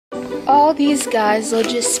All these guys will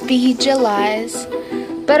just feed you lies,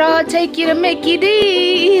 but I'll take you to Mickey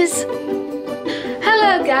D's.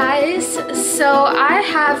 Hello guys, so I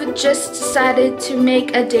have just decided to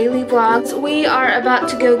make a daily vlog. We are about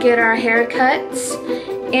to go get our haircuts,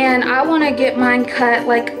 and I want to get mine cut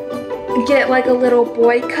get like a little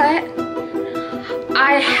boy cut.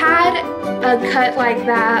 I had a cut like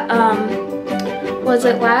that, was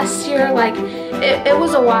it last year? Like it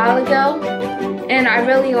was a while ago, and I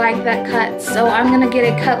really like that cut, so I'm gonna get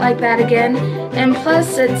it cut like that again. And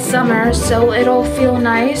plus it's summer, so it'll feel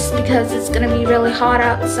nice because it's gonna be really hot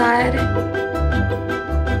outside.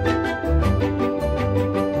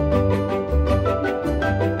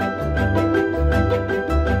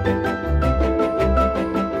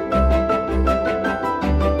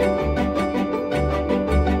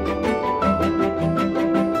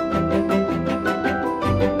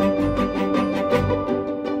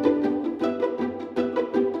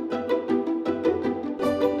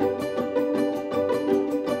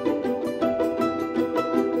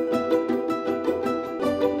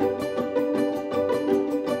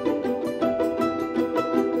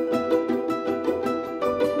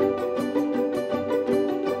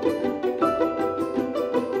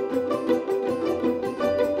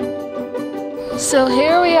 So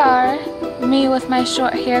here we are, me with my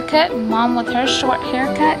short haircut, Mom with her short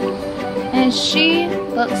haircut, and she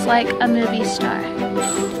looks like a movie star.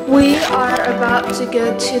 We are about to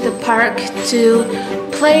go to the park to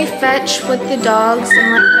play fetch with the dogs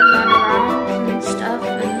and let them run around and stuff,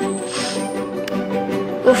 and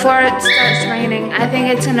before it starts raining. I think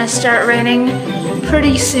it's gonna start raining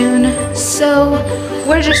pretty soon, so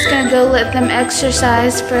we're just gonna go let them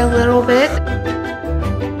exercise for a little bit.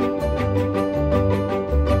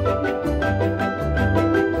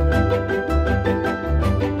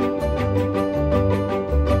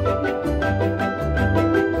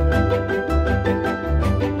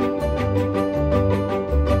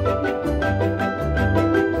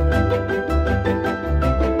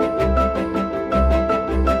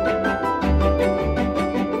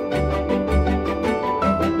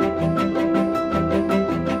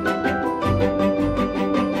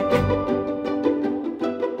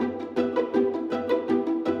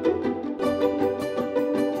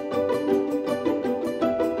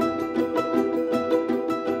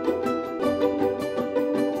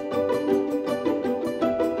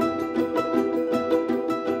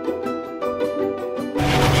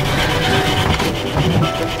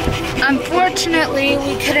 Unfortunately,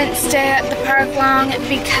 we couldn't stay at the park long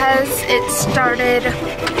because it started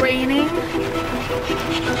raining.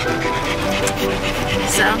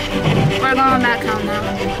 So, we're going back home now.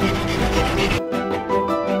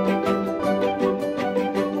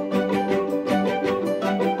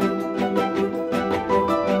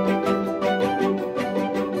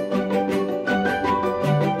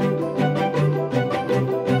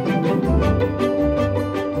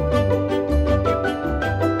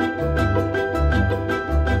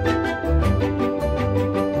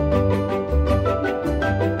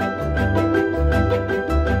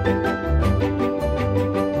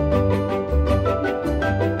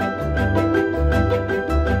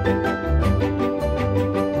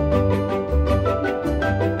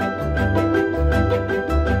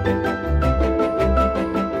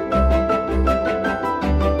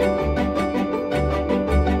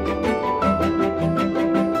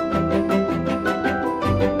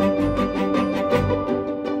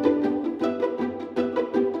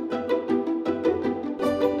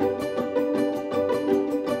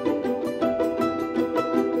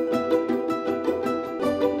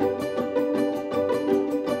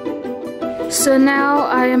 So now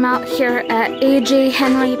I am out here at AJ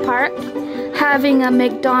Henry Park having a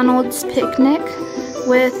McDonald's picnic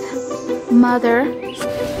with Mother.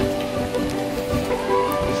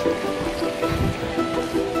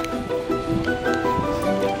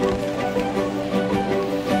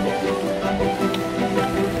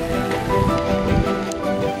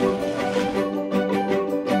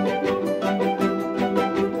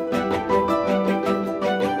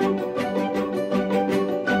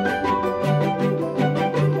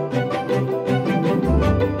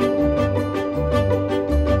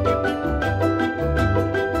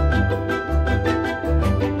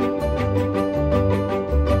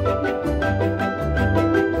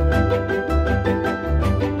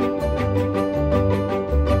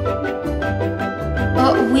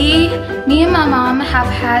 Me and my mom have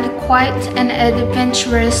had quite an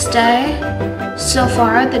adventurous day so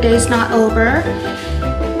far. The day's not over.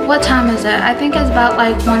 What time is it? I think it's about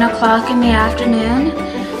like 1 o'clock in the afternoon.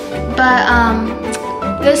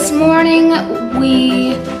 But this morning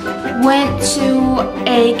we went to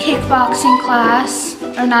a kickboxing class,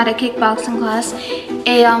 or not a kickboxing class,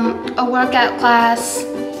 a workout class,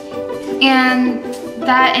 and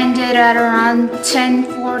that ended at around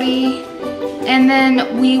 10:40. And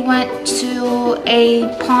then we went to a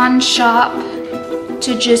pawn shop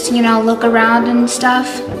to just, you know, look around and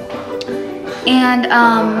stuff. And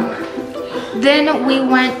then we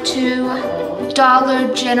went to Dollar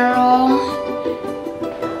General,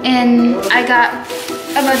 and I got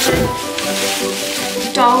a bunch of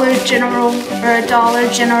Dollar General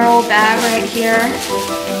bag right here.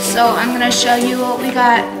 So I'm gonna show you what we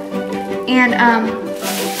got. And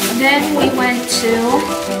then we went to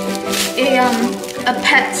a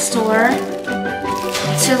pet store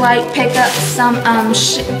to like pick up some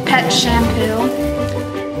pet shampoo,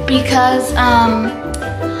 because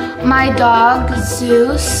my dog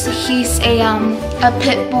Zeus, he's a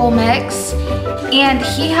pit bull mix, and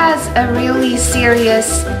he has a really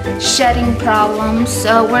serious shedding problem.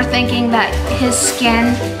 So we're thinking that his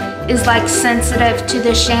skin is like sensitive to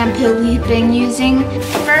the shampoo we've been using.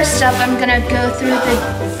 First up, I'm gonna go through the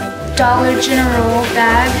Dollar General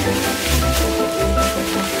bag.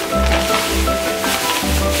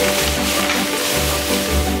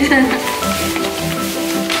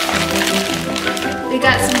 We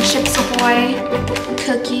got some Chips Ahoy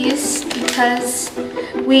cookies because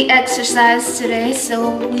we exercised today, so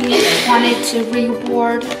we wanted to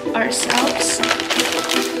reward ourselves.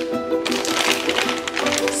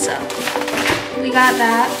 So we got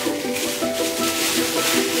that.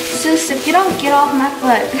 Sis, if you don't get off my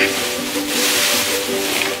foot.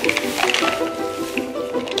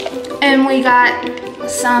 And we got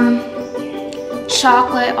some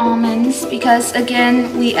chocolate almonds because,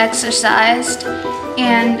 again, we exercised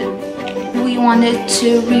and we wanted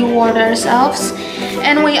to reward ourselves.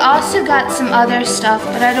 And we also got some other stuff,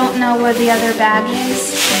 but I don't know where the other bag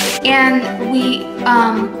is. And we,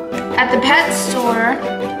 at the pet store,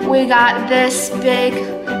 we got this big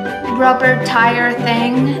rubber tire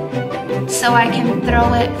thing so I can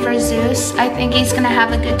throw it for Zeus. I think he's gonna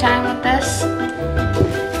have a good time with this.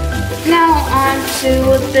 Now on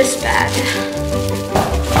to this bag.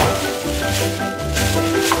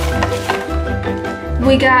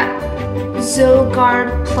 We got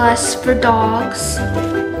Zogard Plus for dogs.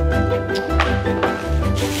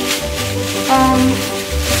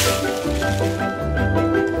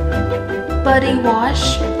 Buddy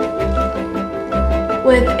Wash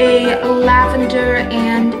with a lavender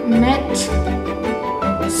and mint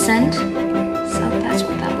scent. So that's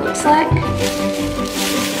what that looks like.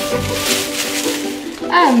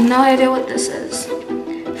 I have no idea what this is.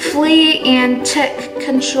 Flea and tick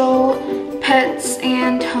control, pets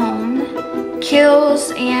and home,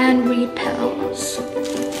 kills and repels.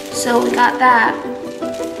 So we got that.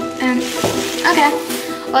 And okay,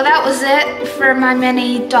 well that was it for my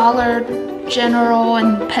mini Dollar General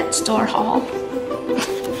and pet store haul.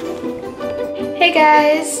 Hey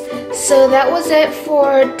guys, so that was it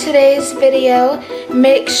for today's video.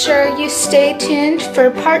 Make sure you stay tuned for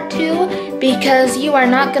part 2 because you are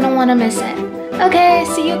not gonna want to miss it. Okay,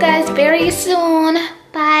 see you guys very soon.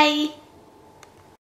 Bye.